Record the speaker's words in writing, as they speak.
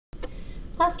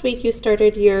Last week you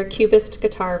started your cubist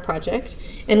guitar project,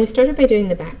 and we started by doing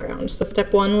the background. So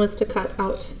step one was to cut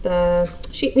out the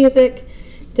sheet music,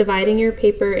 dividing your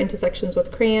paper into sections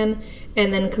with crayon,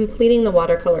 and then completing the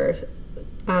watercolor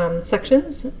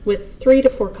sections with 3 to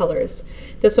 4 colors.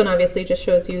 This one obviously just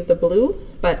shows you the blue,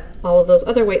 but all of those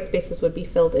other white spaces would be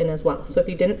filled in as well. So if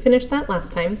you didn't finish that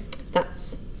last time,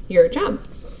 that's your job.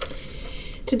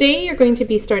 Today you're going to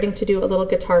be starting to do a little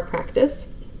guitar practice.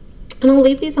 And I'll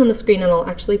leave these on the screen and I'll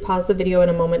actually pause the video in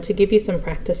a moment to give you some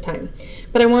practice time.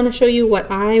 But I want to show you what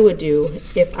I would do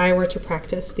if I were to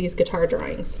practice these guitar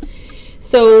drawings.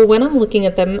 So when I'm looking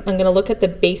at them, I'm going to look at the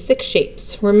basic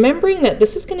shapes, remembering that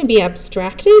this is going to be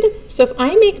abstracted. So if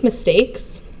I make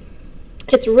mistakes,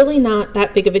 it's really not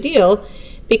that big of a deal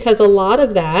because a lot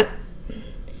of that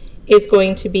is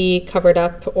going to be covered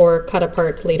up or cut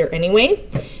apart later anyway.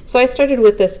 So I started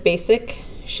with this basic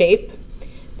shape.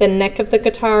 The neck of the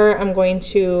guitar I'm going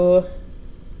to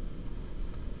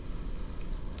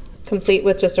complete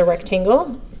with just a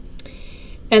rectangle.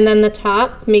 And then the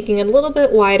top, making it a little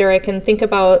bit wider, I can think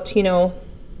about,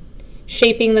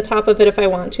 shaping the top of it if I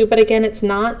want to, but again, it's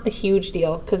not a huge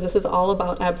deal because this is all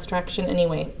about abstraction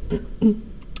anyway.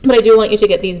 But I do want you to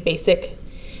get these basic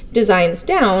designs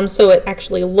down so it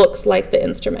actually looks like the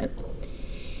instrument.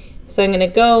 So I'm going to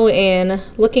go in,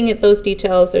 looking at those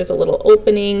details, there's a little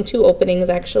opening, 2 openings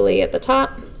actually at the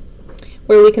top,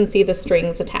 where we can see the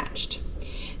strings attached.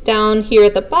 Down here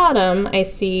at the bottom, I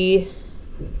see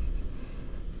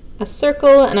a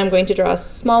circle, and I'm going to draw a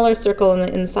smaller circle on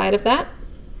the inside of that.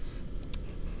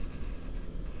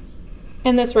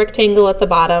 And this rectangle at the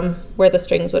bottom where the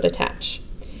strings would attach.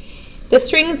 The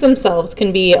strings themselves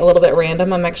can be a little bit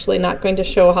random. I'm actually not going to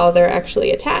show how they're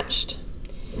actually attached,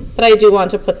 but I do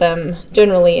want to put them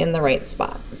generally in the right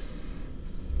spot.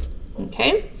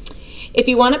 Okay. If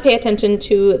you want to pay attention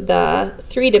to the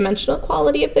 3-dimensional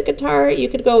quality of the guitar, you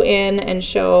could go in and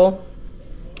show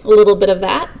a little bit of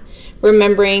that,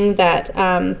 remembering that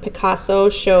Picasso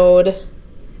showed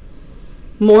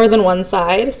more than one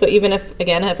side. So even if,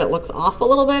 again, if it looks off a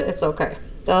little bit, it's okay.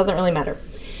 Doesn't really matter.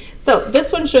 So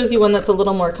this one shows you one that's a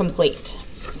little more complete.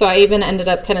 So I even ended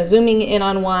up kind of zooming in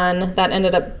on one that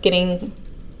ended up getting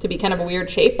to be kind of a weird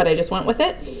shape, but I just went with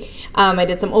it. I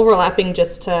did some overlapping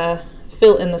just to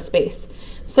fill in the space.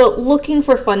 So looking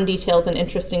for fun details and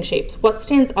interesting shapes, what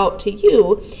stands out to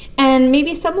you, and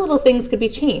maybe some little things could be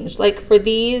changed. Like for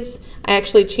these, I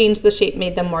actually changed the shape,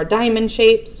 made them more diamond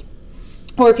shapes,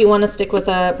 or if you want to stick with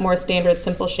a more standard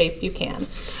simple shape, you can.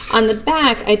 On the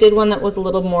back, I did one that was a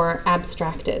little more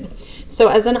abstracted. So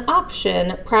as an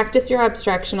option, practice your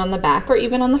abstraction on the back or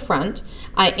even on the front.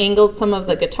 I angled some of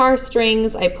the guitar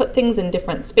strings. I put things in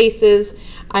different spaces.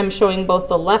 I'm showing both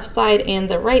the left side and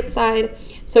the right side.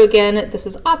 So again, this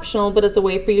is optional, but it's a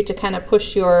way for you to kind of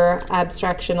push your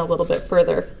abstraction a little bit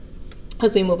further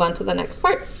as we move on to the next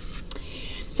part.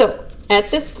 So at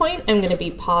this point, I'm going to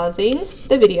be pausing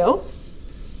the video.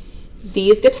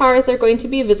 These guitars are going to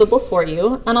be visible for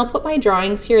you, and I'll put my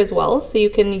drawings here as well so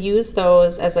you can use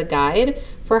those as a guide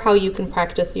for how you can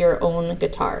practice your own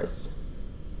guitars.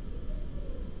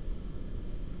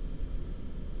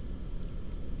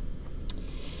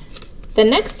 The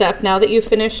next step, now that you've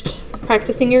finished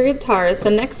practicing your guitars,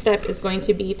 the next step is going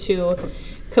to be to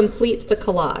complete the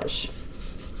collage.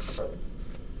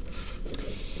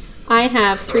 I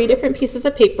have 3 different pieces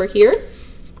of paper here.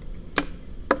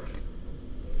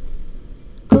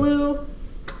 Glue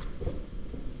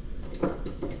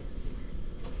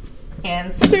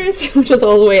and scissors, which is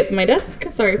all the way at my desk.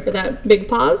 Sorry for that big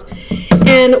pause.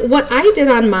 And what I did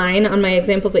on mine, on my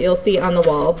examples that you'll see on the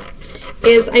wall,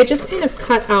 is I just kind of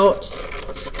cut out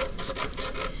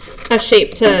a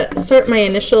shape to start my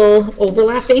initial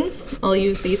overlapping. I'll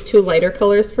use these 2 lighter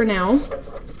colors for now.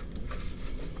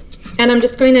 And I'm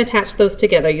just going to attach those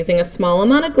together using a small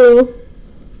amount of glue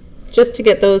just to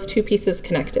get those 2 pieces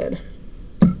connected.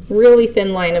 Really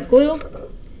thin line of glue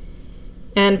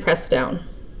and press down.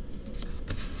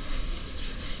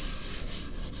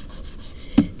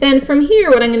 Then from here,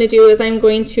 what I'm going to do is I'm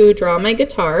going to draw my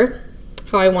guitar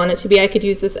how I want it to be. I could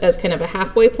use this as kind of a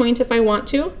halfway point if I want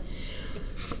to.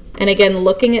 And again,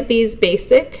 looking at these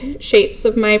basic shapes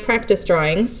of my practice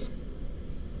drawings,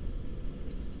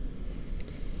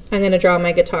 I'm going to draw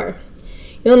my guitar.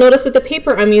 You'll notice that the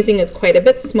paper I'm using is quite a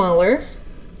bit smaller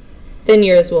than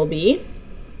yours will be,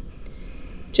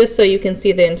 just so you can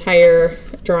see the entire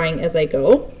drawing as I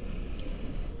go.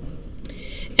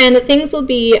 And things will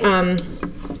be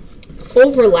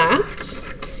overlapped,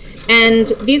 and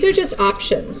these are just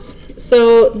options.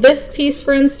 So this piece,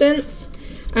 for instance,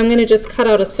 I'm going to just cut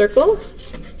out a circle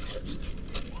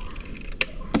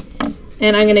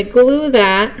And I'm going to glue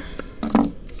that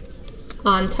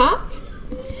on top.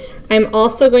 I'm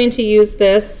also going to use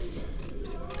this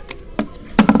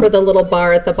for the little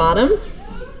bar at the bottom.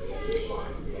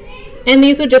 And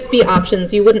these would just be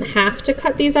options. You wouldn't have to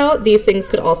cut these out. These things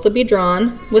could also be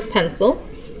drawn with pencil.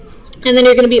 And then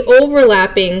you're going to be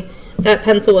overlapping that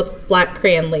pencil with black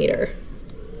crayon later.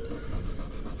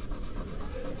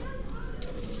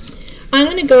 I'm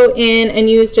going to go in and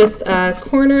use just a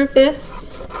corner of this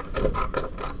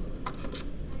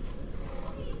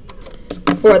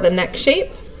for the neck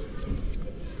shape.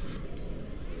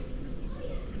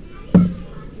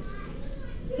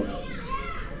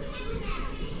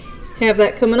 Have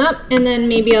that coming up, and then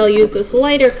maybe I'll use this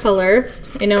lighter color.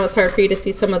 I know it's hard for you to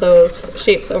see some of those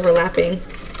shapes overlapping.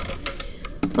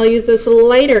 I'll use this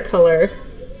lighter color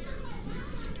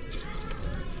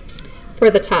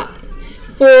for the top.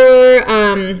 For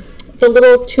the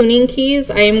little tuning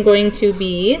keys, I am going to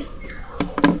be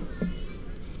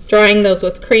drawing those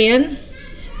with crayon,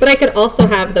 but I could also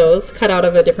have those cut out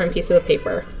of a different piece of the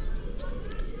paper.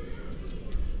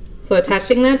 So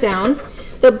attaching that down.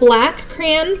 The black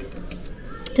crayon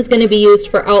is going to be used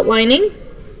for outlining.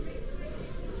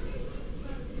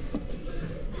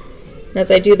 As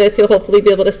I do this, you'll hopefully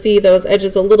be able to see those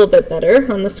edges a little bit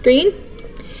better on the screen.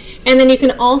 And then you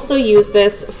can also use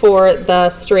this for the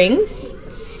strings.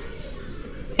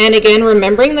 And again,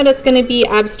 remembering that it's going to be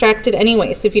abstracted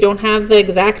anyway. So if you don't have the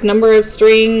exact number of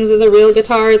strings as a real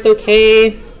guitar, it's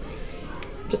okay.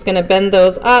 I'm just going to bend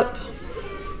those up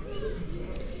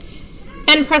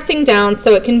and pressing down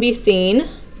so it can be seen.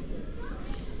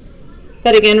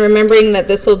 But again, remembering that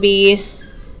this will be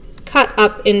cut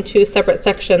up into separate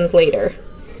sections later.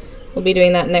 We'll be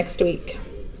doing that next week.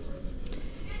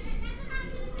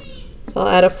 So I'll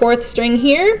add a 4th string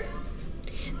here.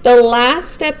 The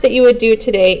last step that you would do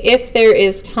today, if there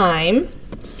is time,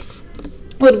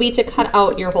 would be to cut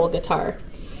out your whole guitar.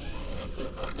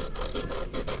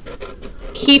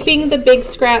 Keeping the big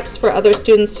scraps for other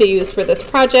students to use for this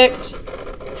project,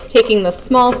 taking the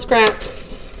small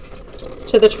scraps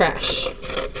to the trash.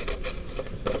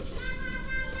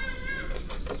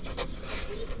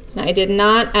 Now I did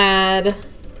not add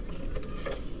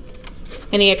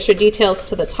any extra details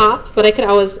to the top, but I could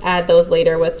always add those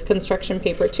later with construction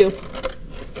paper too.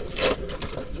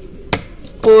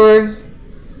 Or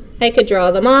I could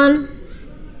draw them on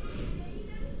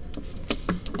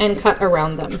and cut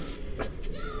around them.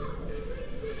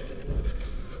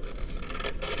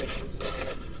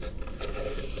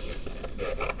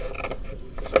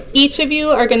 Each of you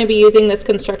are going to be using this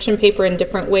construction paper in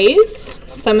different ways.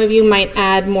 Some of you might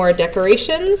add more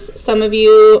decorations. Some of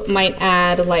you might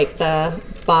add like the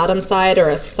bottom side or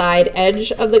a side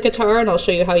edge of the guitar, and I'll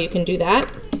show you how you can do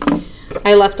that.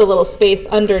 I left a little space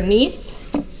underneath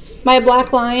my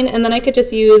black line, and then I could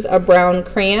just use a brown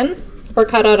crayon or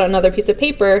cut out another piece of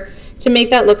paper to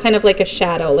make that look kind of like a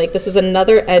shadow, like this is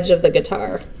another edge of the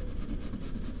guitar.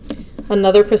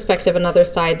 Another perspective, another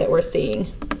side that we're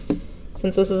seeing.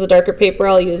 Since this is a darker paper,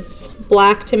 I'll use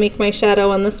black to make my shadow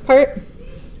on this part.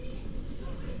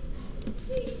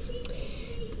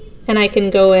 And I can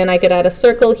go in, I could add a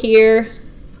circle here,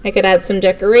 I could add some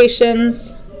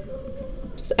decorations,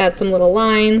 just add some little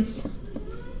lines.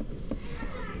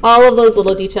 All of those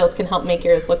little details can help make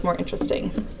yours look more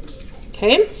interesting.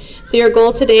 Okay, so your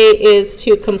goal today is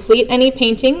to complete any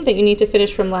painting that you need to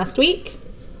finish from last week.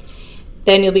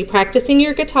 Then you'll be practicing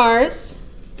your guitars.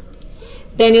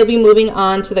 Then you'll be moving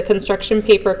on to the construction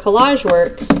paper collage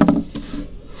work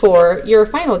for your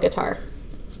final guitar.